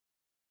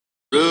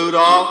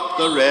Rudolph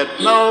the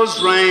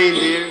red-nosed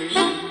reindeer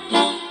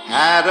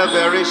had a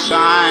very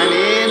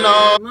shiny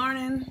nose. Good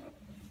morning.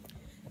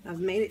 I've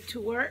made it to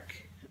work.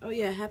 Oh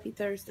yeah, happy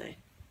Thursday.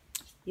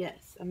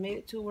 Yes, I made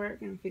it to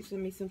work and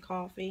fixing me some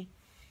coffee.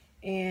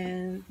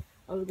 And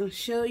I was going to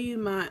show you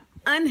my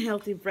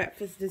unhealthy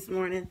breakfast this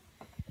morning.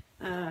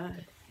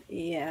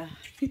 Yeah,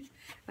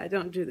 I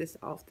don't do this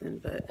often,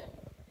 but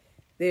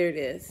there it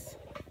is.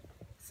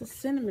 It's a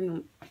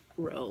cinnamon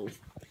roll.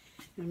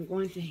 I'm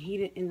going to heat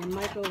it in the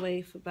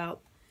microwave for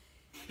about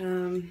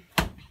 30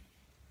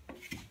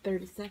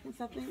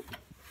 seconds, I think.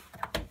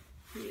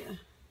 Yeah,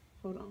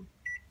 hold on.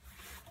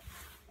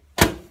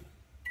 About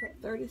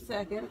 30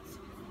 seconds.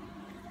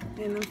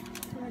 And I'm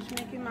finished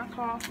making my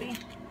coffee.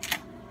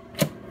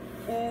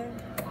 And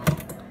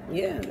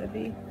yeah, that'll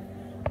be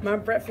my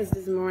breakfast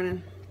this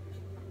morning.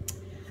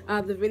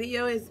 The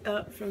video is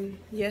up from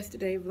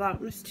yesterday,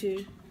 Vlogmas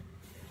 2.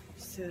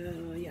 So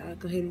y'all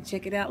go ahead and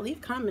check it out.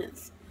 Leave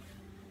comments.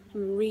 I'm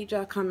gonna read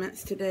y'all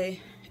comments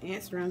today,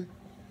 answer them.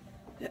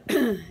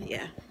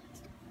 Yeah.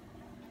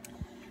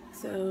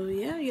 So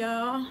yeah,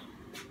 y'all.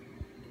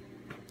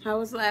 How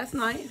was last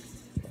night?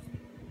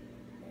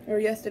 Or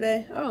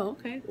yesterday? Oh,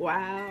 okay.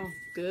 Wow.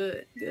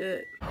 Good,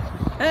 good.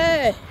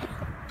 Hey!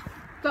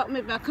 Thought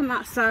maybe I'll come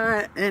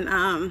outside and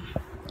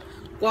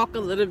walk a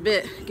little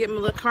bit, get my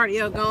little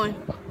cardio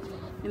going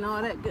and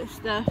all that good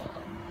stuff.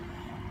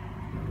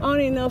 I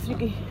don't even know if you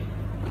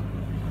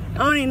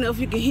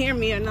can hear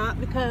me or not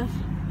because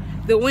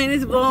the wind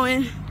is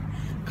blowing,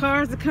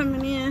 cars are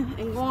coming in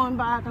and going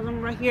by because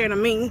I'm right here in the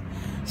main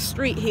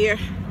street here.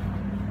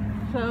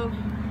 So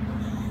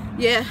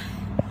yeah,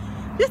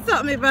 just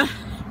thought maybe I'd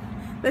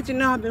let you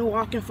know I've been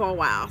walking for a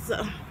while.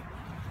 So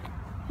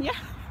yeah.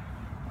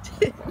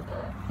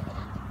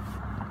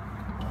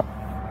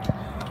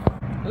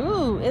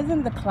 Ooh,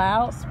 isn't the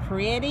clouds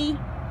pretty?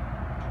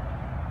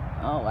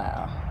 Oh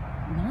wow,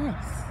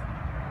 nice.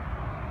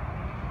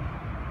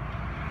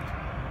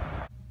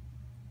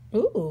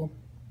 Ooh,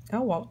 I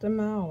walked a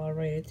mile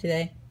already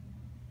today.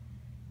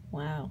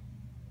 Wow,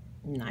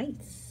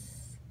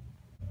 nice.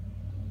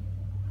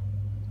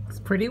 It's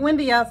pretty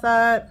windy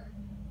outside.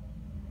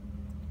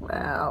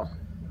 Wow.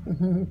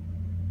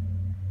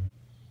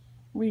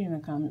 Reading a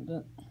comic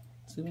book.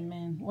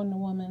 Superman, Wonder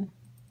Woman.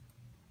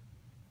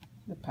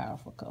 The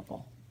powerful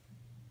couple.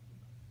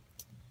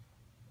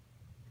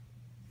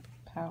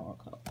 Power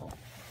couple.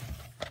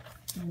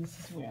 And this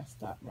is where I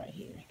stop right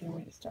here. Getting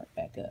ready to start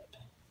back up.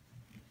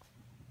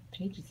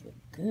 Pages look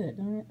good,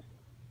 don't it?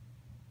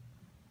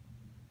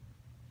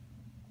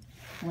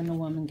 Wonder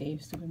Woman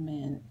gave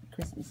Superman a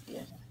Christmas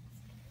gift.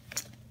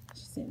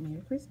 She sent me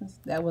a Christmas.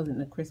 That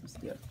wasn't a Christmas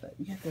gift, but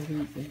you have to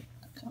read the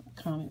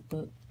comic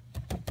book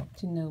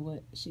to know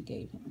what she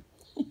gave him.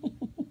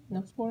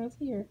 No spoilers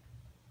here.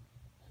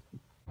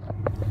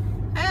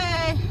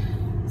 Hey,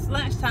 it's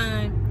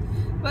lunchtime.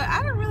 But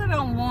I really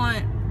don't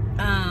want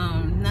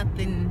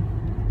nothing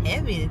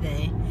heavy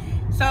today.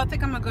 So I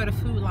think I'm going to go to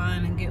Food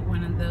Line and get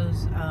one of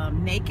those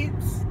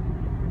nakeds.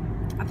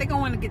 I think I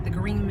want to get the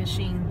green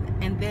machine.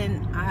 And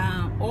then,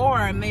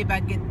 or maybe I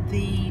get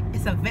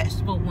it's a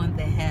vegetable one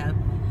they have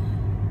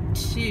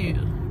too.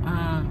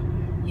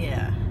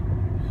 Yeah.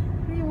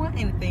 I didn't want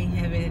anything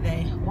heavy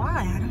today.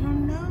 Why? I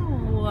don't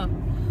know.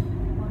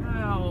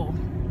 Wow.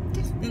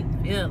 Just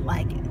didn't feel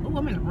like it. Oh,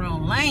 I'm in the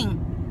wrong lane.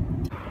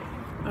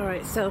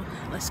 Alright, so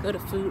let's go to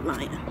Food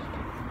Lion.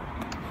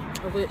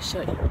 I will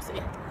show you.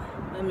 See,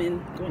 I'm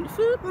going to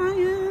Food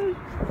Lion.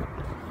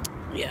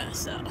 Yeah,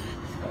 so.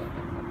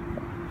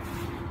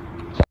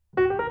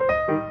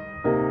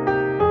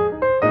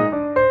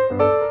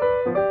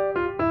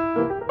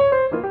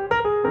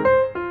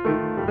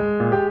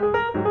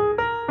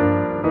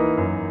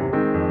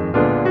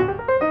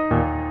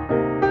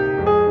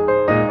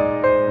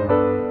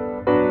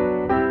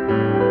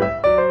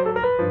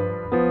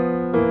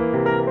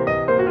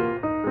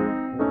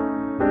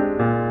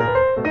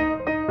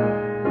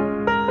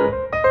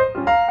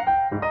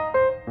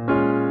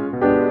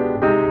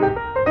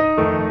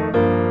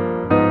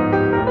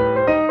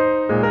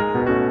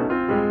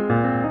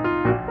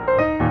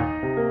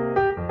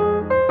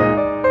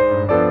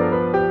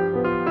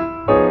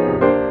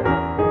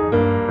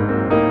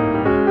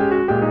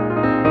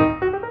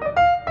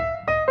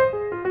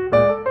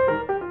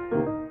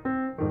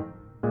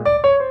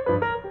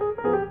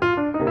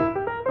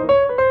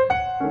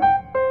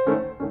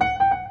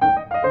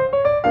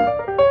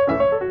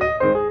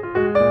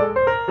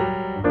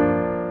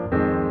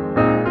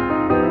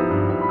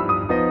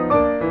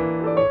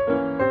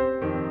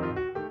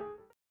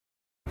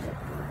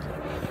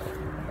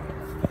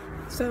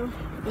 So,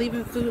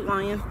 leaving Food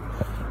Lion,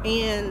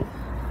 and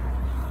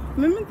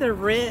remember the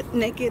red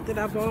naked that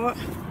I bought?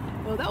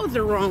 Well, that was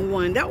the wrong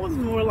one. That was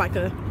more like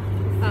a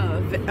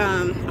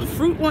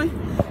fruit one.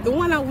 The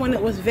one I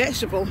wanted was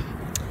vegetable.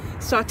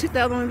 So I took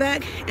the other one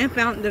back and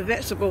found the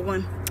vegetable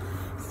one.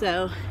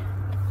 So,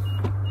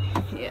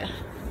 yeah.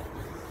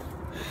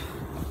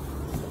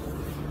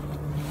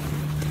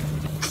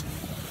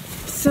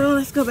 So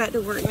let's go back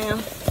to work now.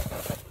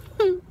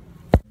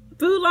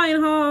 Food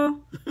Lion haul.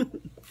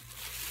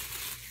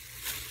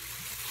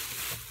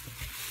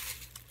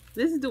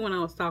 This is the one I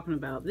was talking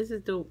about. This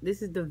is the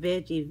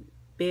veggie,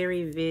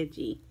 berry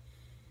veggie.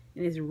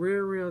 And it's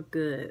real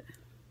good.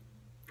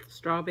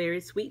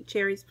 Strawberries, sweet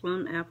cherries,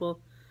 plum, apple.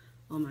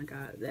 Oh my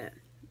God, that.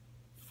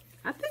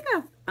 I think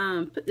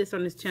I've put this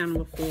on this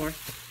channel before.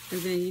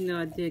 And then, you know,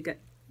 I did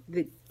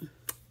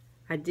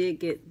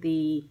get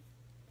the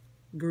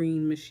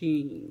green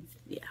machine.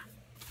 Yeah.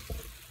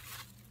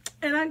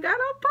 And I got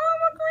a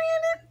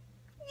pomegranate.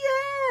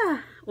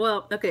 Yeah.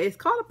 Well, okay, it's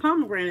called a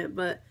pomegranate,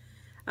 but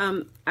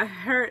I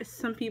heard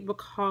some people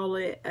call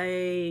it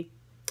a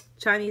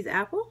Chinese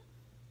apple.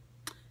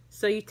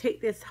 So you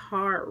take this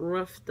hard,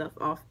 rough stuff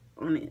off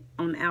on it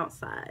on the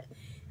outside,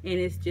 and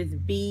it's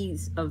just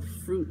beads of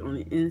fruit on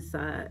the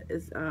inside.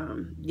 It's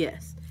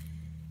yes,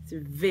 it's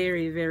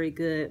very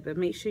good. But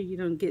make sure you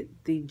don't get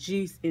the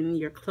juice in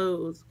your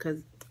clothes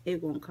because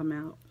it won't come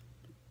out.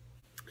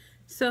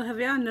 So have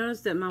y'all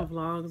noticed that my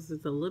vlogs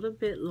is a little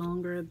bit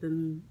longer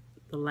than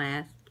the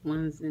last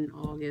ones in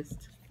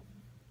August?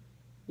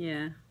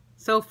 Yeah,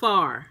 so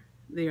far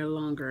they're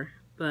longer.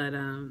 But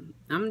I'm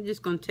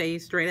just going to tell you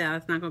straight out,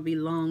 it's not going to be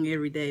long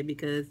every day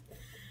because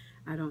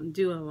I don't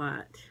do a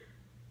lot.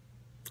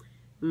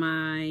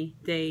 My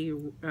day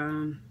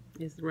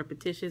is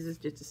repetitious. It's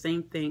just the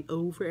same thing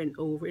over and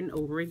over and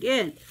over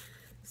again.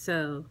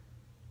 So,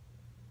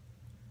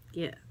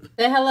 yeah.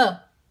 Say hello.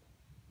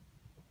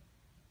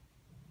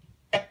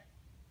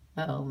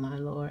 Oh, my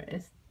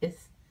Lord.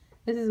 This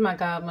is my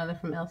godmother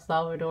from El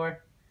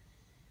Salvador.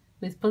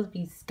 We're supposed to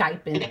be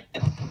Skyping,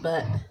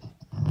 but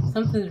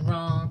something's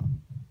wrong.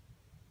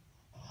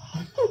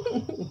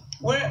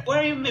 Where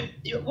are you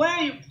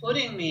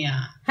putting me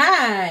on?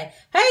 Hi.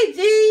 Hey,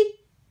 G.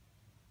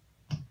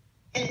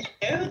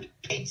 Hello,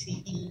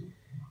 Katie.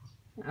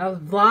 I was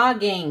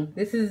vlogging.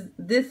 This is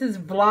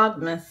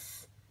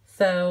Vlogmas.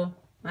 So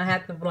I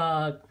have to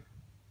vlog.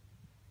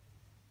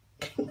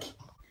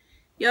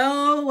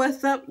 Yo,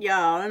 what's up,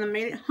 y'all? And I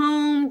made it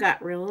home,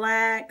 got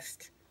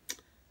relaxed,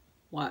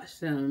 watched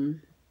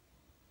some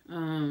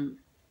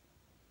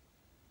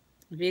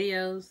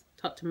videos,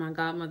 talked to my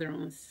godmother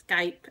on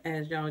Skype,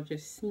 as y'all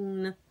just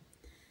seen.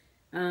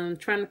 Trying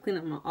to clean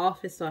up my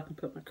office so I can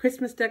put my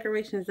Christmas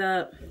decorations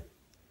up.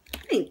 I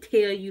didn't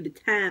tell you the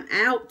time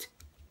out.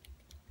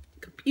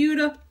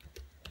 Computer.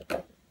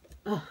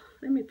 Oh,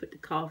 let me put the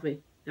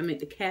coffee. I make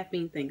the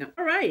caffeine thing up.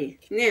 Alrighty,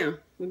 now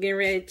we're getting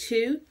ready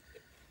to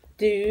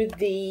do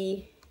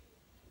the.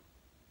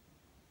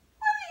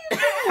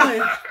 What are you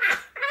doing?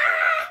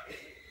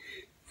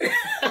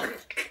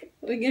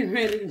 We're getting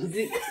ready to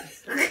do.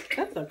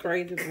 That's a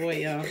crazy boy,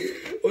 y'all.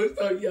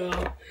 What's up,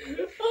 y'all?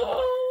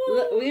 Oh.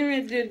 Look, we're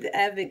gonna do the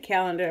advent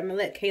calendar. I'm gonna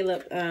let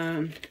Caleb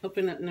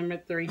open up number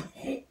 3.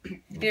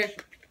 Here,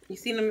 you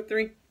see number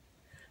 3?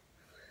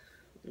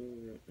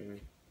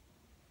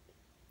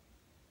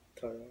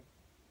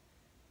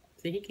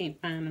 See, he can't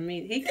find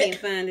it. He can't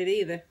find it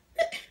either.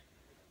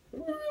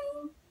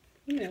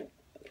 You know,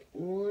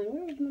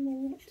 where's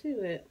number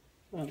 2 at?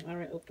 Oh, all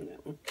right, open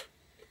that one.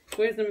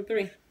 Where's number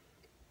 3?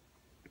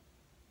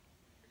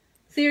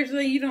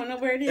 Seriously, you don't know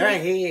where it is?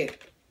 Right here.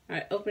 All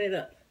right, open it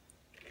up.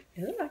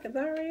 It looks like it's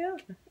already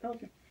open.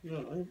 Open.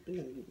 No,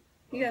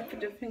 You gotta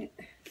put your finger,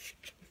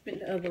 spin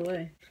the other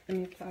way. Let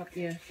me pop,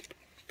 yeah.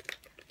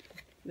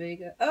 There you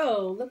go.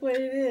 Oh, look what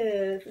it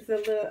is. It's a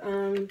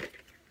little,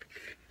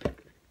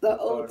 the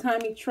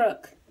old-timey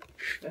truck.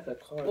 that's a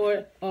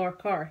car. Or a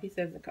car. He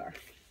says a car.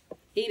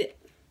 Eat it.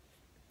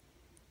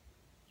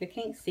 They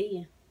can't see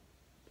you.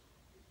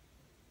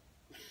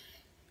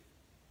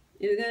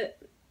 Is it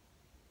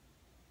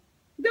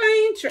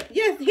good?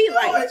 Yes, he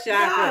likes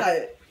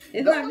chocolate.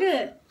 It's not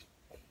good.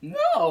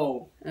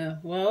 No. Oh,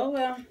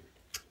 well.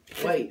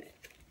 Wait.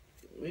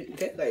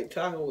 That's like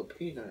chocolate with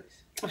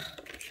peanuts.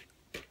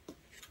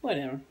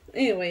 Whatever.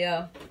 Anyway,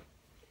 y'all.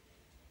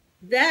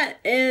 That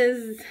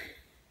is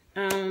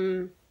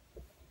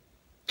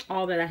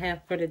all that I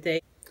have for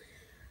today.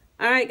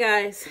 Alright,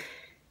 guys.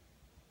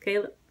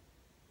 Caleb.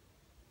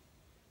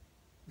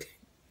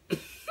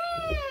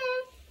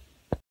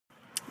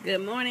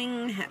 Good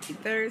morning. Happy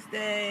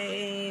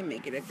Thursday.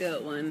 Make it a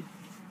good one.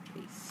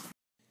 Peace.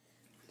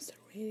 I'm so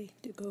ready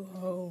to go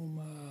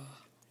home.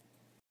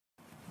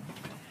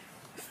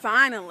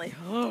 Finally.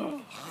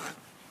 Oh,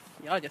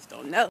 y'all just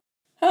don't know.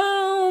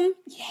 Home.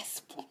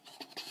 Yes.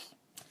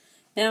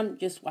 Now I'm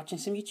just watching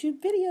some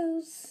YouTube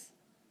videos.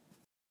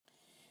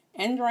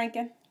 And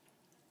drinking.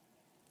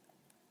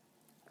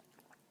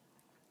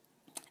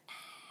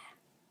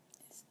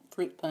 It's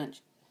fruit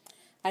punch.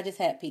 I just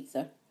had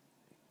pizza.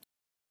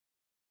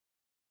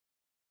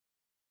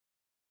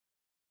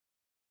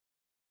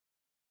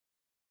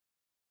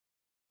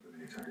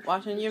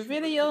 Watching your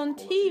video on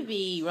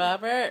TV,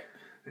 Robert.